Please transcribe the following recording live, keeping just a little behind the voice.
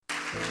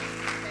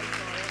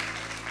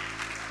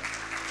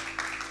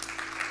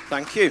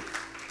Thank you.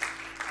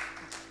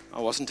 I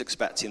wasn't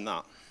expecting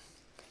that.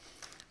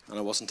 And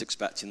I wasn't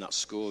expecting that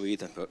score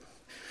either. But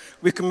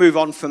we can move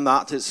on from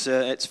that.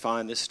 It's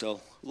fine. There's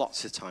still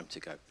lots of time to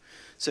go.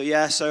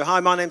 So hi,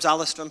 my name's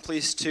Alistair. I'm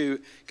pleased to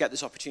get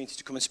this opportunity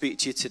to come and speak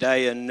to you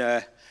today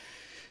and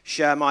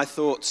share my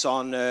thoughts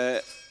on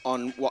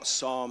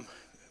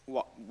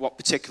what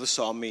particular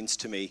psalm means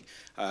to me.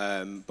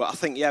 But I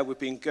think, we've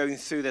been going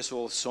through this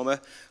all summer,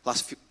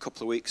 last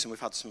couple of weeks, and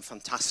we've had some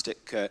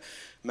fantastic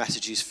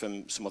messages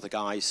from some other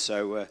guys,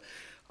 so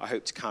I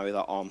hope to carry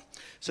that on.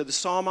 So the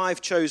psalm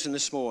I've chosen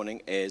this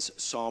morning is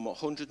Psalm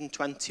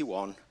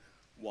 121,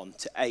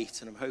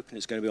 1-8, and I'm hoping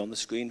it's going to be on the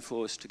screen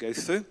for us to go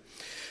through.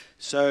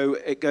 So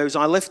it goes,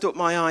 I lift up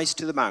my eyes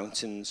to the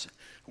mountains.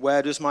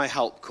 Where does my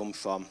help come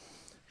from?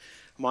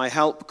 My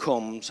help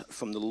comes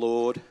from the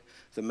Lord,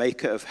 the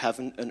maker of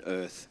heaven and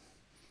earth.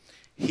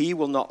 He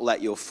will not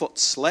let your foot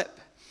slip.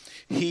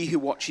 He who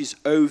watches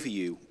over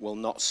you will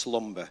not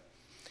slumber.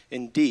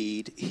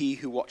 Indeed, he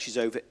who watches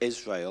over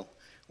Israel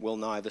will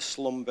neither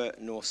slumber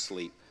nor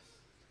sleep.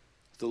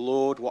 The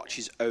Lord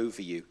watches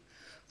over you.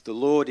 The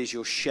Lord is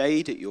your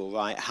shade at your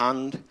right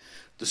hand.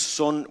 The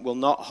sun will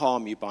not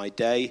harm you by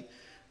day,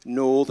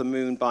 nor the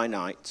moon by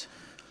night.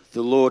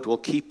 The Lord will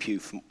keep you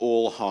from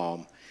all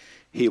harm.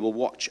 He will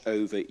watch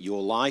over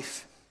your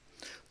life.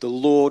 The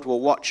Lord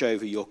will watch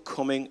over your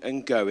coming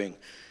and going,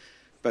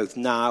 both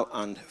now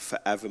and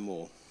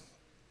forevermore.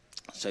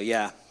 So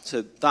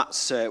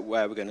that's where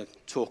we're going to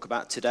talk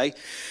about today.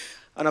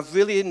 And I've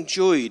really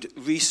enjoyed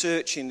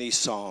researching these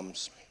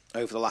Psalms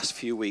over the last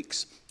few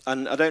weeks.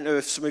 And I don't know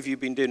if some of you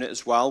have been doing it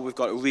as well. We've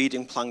got a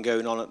reading plan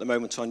going on at the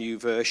moment on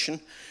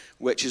YouVersion,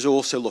 which is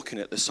also looking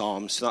at the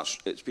Psalms. So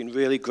it's been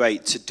really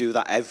great to do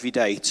that every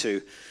day,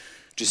 to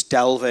just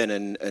delve in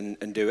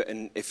and do it.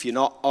 And if you're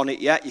not on it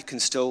yet, you can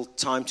still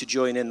time to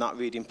join in that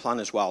reading plan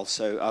as well.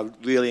 So I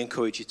would really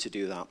encourage you to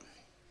do that.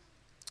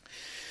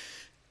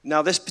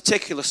 Now, this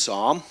particular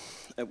psalm,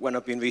 when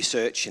I've been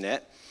researching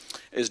it,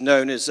 is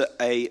known as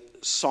a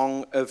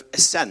song of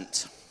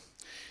ascent.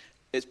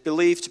 It's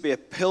believed to be a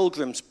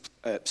pilgrim's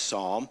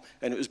psalm,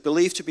 and it was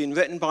believed to have been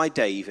written by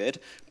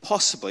David,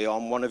 possibly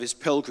on one of his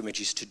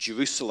pilgrimages to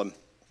Jerusalem.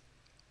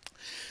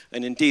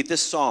 And indeed,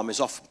 this psalm is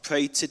often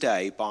prayed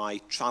today by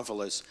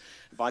travelers,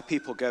 by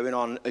people going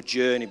on a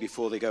journey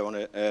before they go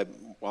on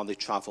while they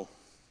travel.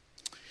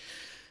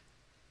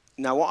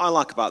 Now, what I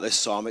like about this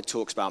psalm, it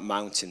talks about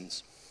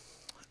mountains.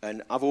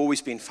 And I've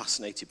always been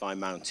fascinated by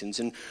mountains.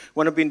 And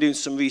when I've been doing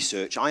some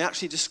research, I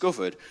actually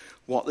discovered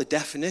what the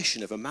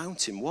definition of a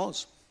mountain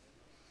was.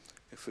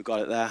 If we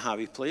got it there,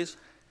 Harry, please.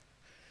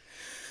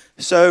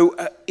 So,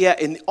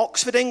 in the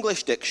Oxford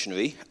English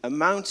Dictionary, a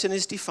mountain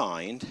is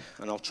defined,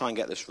 and I'll try and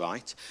get this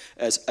right,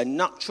 as a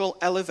natural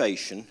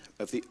elevation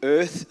of the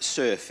Earth's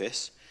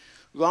surface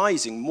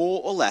rising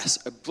more or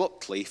less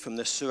abruptly from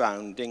the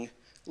surrounding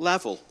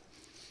level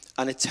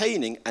and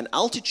attaining an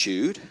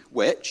altitude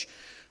which,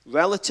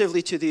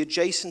 relatively to the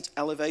adjacent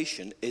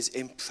elevation, is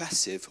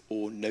impressive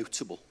or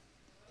notable.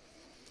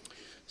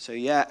 So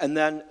and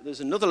then there's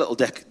another little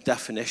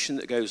definition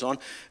that goes on,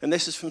 and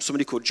this is from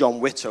somebody called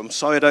John Whitto. I'm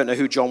sorry I don't know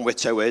who John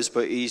Whitto is,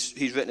 but he's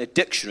written a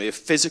dictionary of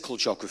physical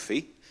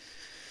geography,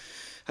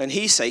 and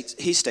he states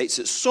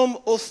that some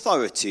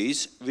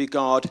authorities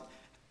regard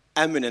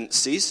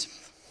eminences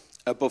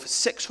above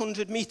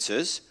 600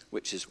 meters,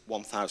 which is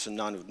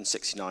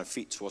 1,969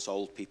 feet to us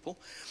old people,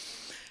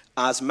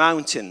 as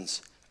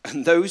mountains,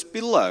 and those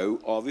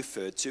below are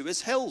referred to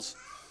as hills.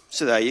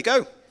 So there you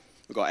go.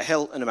 We've got a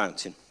hill and a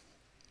mountain.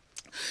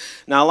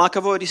 Now, like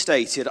I've already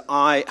stated,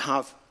 I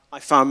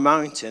found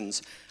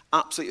mountains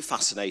absolutely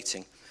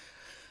fascinating.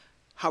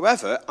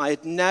 However, I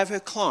had never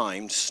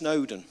climbed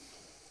Snowdon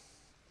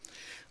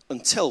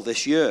until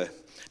this year.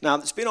 Now,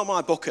 it's been on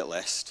my bucket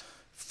list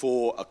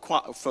for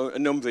a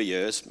number of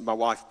years. My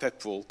wife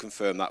Pippa will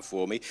confirm that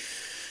for me.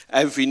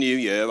 Every new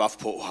year I've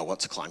put, I want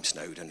to climb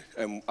Snowdon,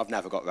 and I've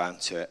never got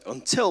round to it.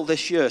 Until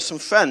this year, some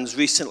friends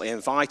recently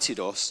invited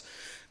us,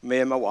 me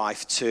and my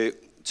wife, to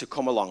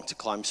come along to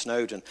climb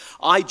Snowdon.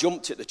 I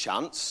jumped at the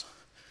chance.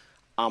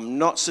 I'm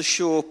not so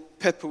sure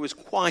Pippa was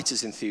quite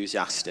as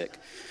enthusiastic.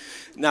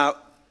 Now,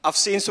 I've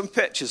seen some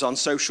pictures on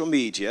social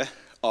media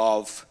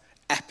of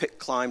epic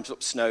climbs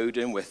up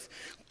Snowdon with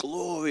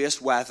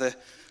glorious weather,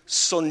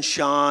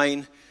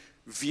 sunshine,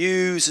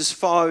 views as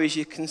far as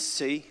you can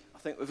see. I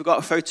think we've got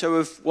a photo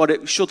of what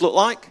it should look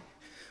like.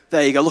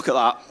 There you go, look at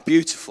that.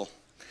 Beautiful,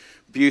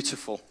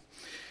 beautiful.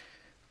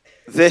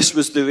 This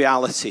was the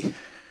reality.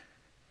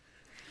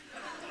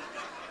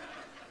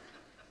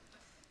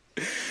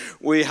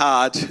 We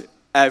had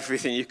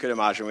everything you could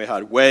imagine. We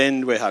had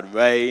wind, we had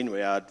rain, we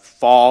had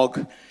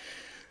fog,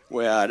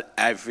 we had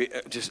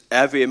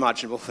every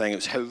imaginable thing. It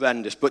was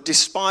horrendous. But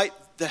despite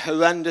the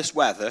horrendous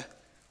weather,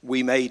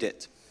 we made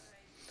it.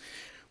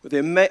 But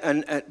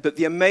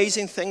the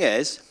amazing thing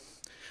is,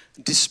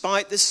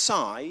 despite the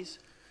size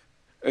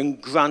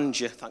and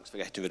grandeur, thanks for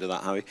getting rid of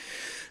that, Harry.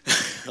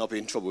 I'll be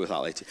in trouble with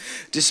that later.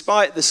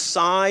 Despite the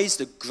size,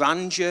 the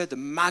grandeur, the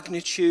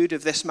magnitude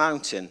of this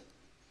mountain,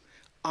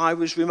 I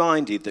was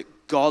reminded that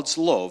God's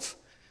love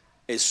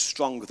is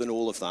stronger than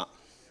all of that.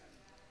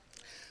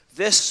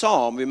 This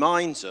psalm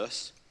reminds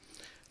us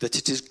that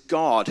it is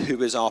God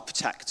who is our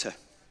protector.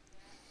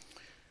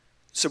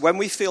 So when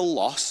we feel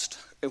lost,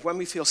 when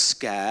we feel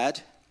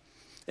scared,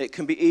 it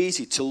can be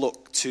easy to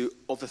look to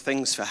other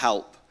things for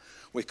help.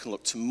 We can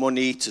look to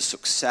money, to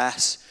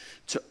success,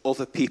 to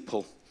other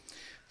people.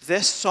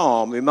 This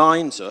psalm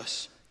reminds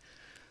us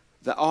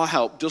that our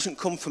help doesn't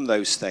come from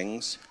those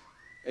things.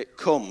 It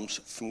comes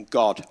from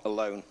God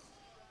alone.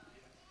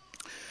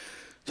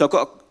 So I've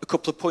got a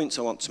couple of points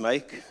I want to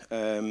make.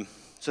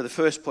 So the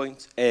first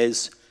point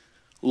is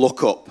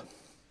look up.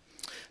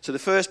 So the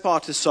first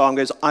part of the song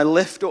is, I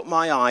lift up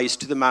my eyes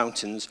to the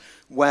mountains.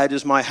 Where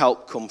does my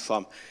help come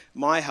from?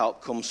 My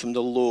help comes from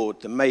the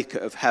Lord, the maker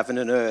of heaven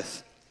and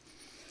earth.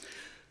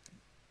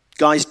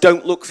 Guys,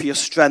 don't look for your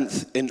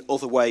strength in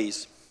other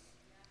ways.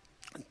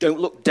 Don't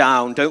look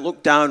down. Don't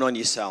look down on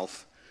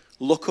yourself.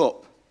 Look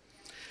up.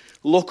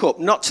 Look up,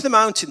 not to the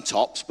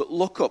mountaintops, but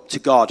look up to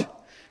God,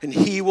 and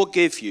he will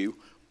give you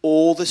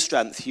all the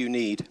strength you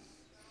need.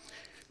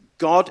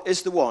 God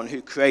is the one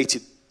who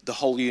created the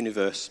whole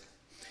universe.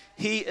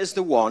 He is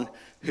the one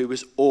who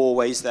is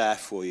always there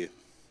for you.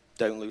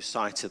 Don't lose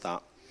sight of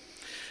that.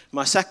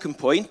 My second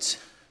point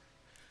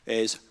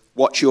is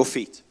watch your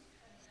feet.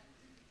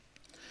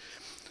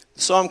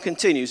 The psalm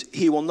continues,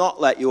 he will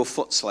not let your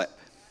foot slip.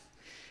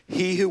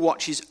 He who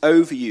watches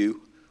over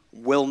you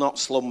will not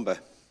slumber.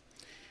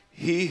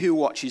 He who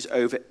watches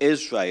over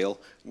Israel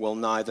will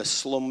neither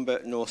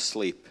slumber nor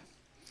sleep.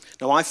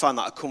 Now I find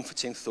that a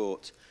comforting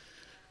thought.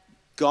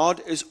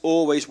 God is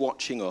always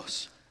watching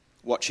us,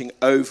 watching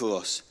over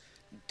us,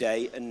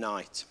 day and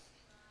night,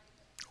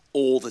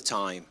 all the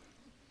time.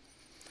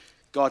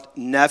 God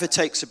never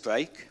takes a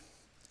break.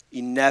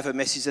 He never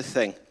misses a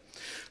thing.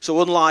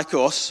 So unlike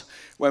us,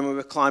 when we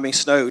were climbing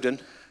Snowdon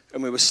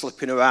and we were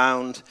slipping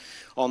around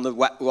on the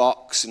wet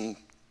rocks and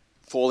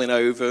falling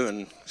over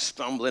and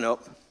scrambling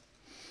up,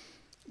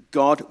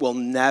 God will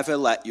never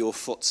let your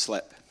foot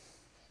slip.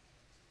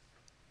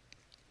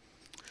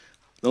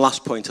 The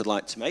last point I'd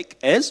like to make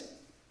is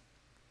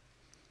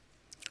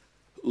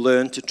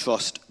learn to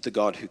trust the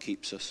God who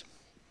keeps us.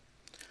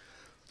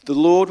 The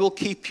Lord will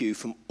keep you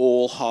from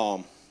all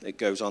harm, it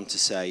goes on to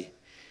say.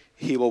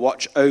 He will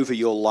watch over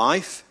your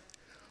life.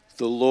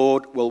 The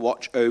Lord will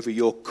watch over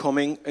your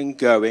coming and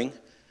going,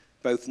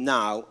 both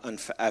now and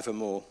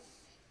forevermore.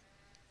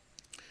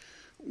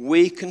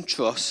 We can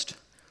trust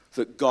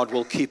that God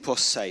will keep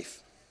us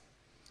safe,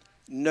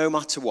 no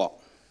matter what.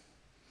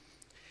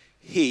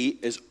 He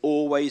is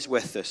always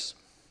with us.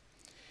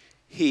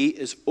 He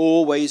is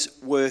always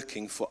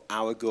working for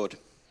our good.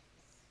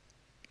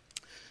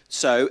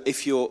 So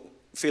if you're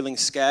feeling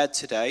scared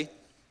today,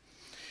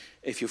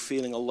 if you're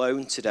feeling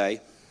alone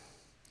today,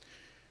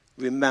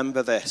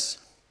 remember this.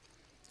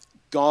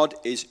 God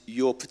is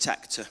your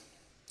protector.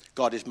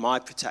 God is my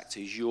protector.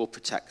 He's your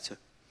protector.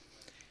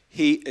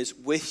 He is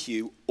with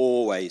you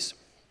always.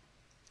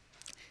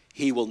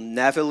 He will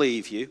never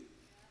leave you.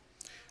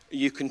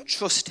 You can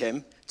trust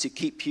him to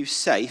keep you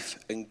safe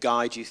and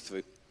guide you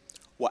through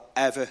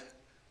whatever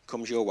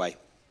comes your way.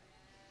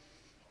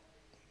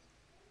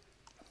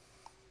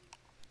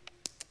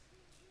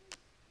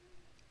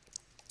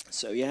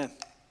 So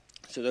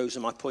those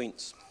are my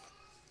points.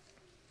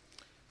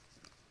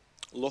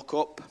 Look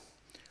up,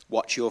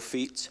 watch your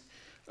feet,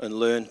 and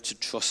learn to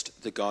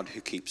trust the God who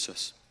keeps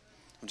us.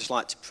 I'd just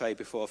like to pray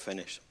before I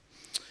finish.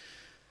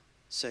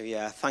 So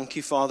thank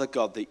you, Father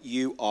God, that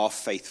you are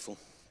faithful,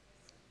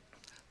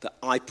 that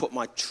I put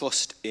my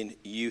trust in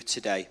you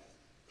today.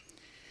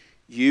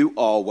 You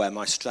are where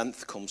my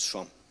strength comes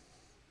from.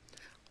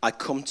 I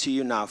come to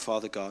you now,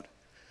 Father God.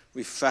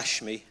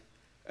 Refresh me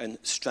and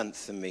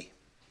strengthen me.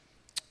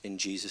 In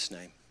Jesus'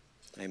 name,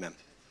 amen.